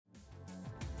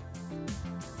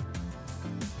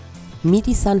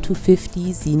medisun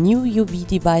 250, the new UV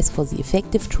device for the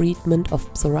effective treatment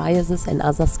of psoriasis and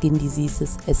other skin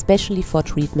diseases, especially for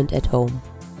treatment at home.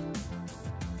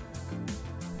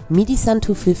 medisun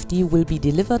 250 will be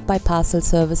delivered by parcel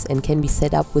service and can be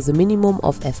set up with a minimum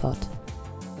of effort.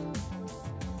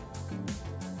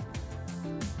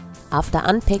 After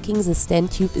unpacking, the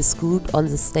stand tube is screwed on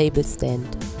the stable stand.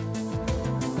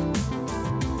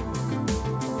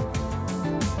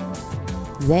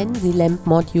 Then the lamp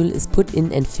module is put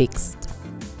in and fixed.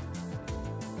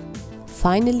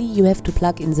 Finally, you have to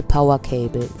plug in the power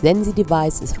cable, then the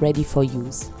device is ready for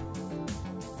use.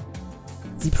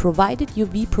 The provided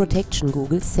UV protection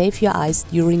goggles save your eyes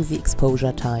during the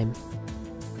exposure time.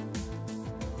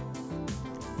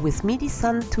 With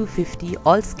medisun 250,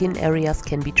 all skin areas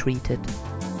can be treated.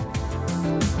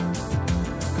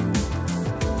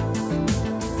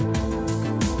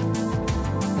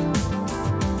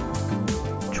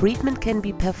 Treatment can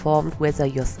be performed whether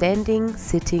you're standing,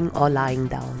 sitting or lying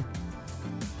down.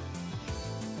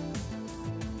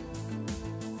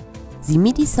 The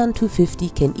medisun 250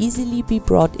 can easily be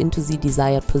brought into the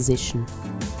desired position.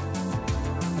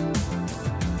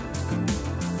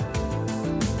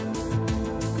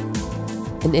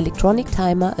 An electronic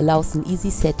timer allows an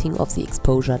easy setting of the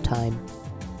exposure time.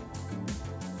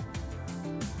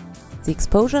 The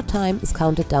exposure time is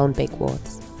counted down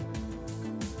backwards.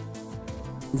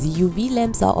 The UV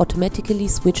lamps are automatically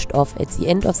switched off at the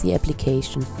end of the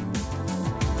application.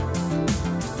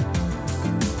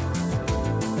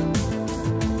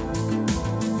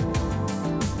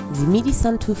 The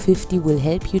medisun 250 will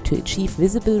help you to achieve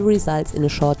visible results in a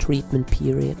short treatment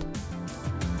period.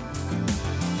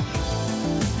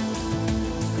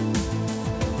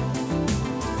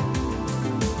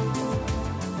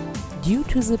 Due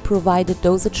to the provided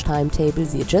dosage timetable,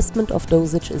 the adjustment of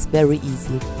dosage is very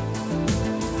easy.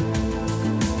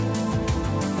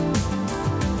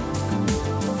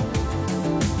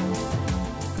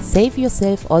 Save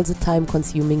yourself all the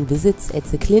time-consuming visits at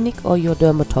the clinic or your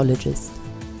dermatologist.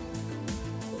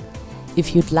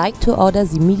 If you'd like to order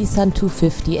the medisun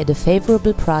 250 at a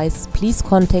favorable price, please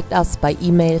contact us by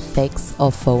email, fax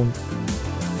or phone.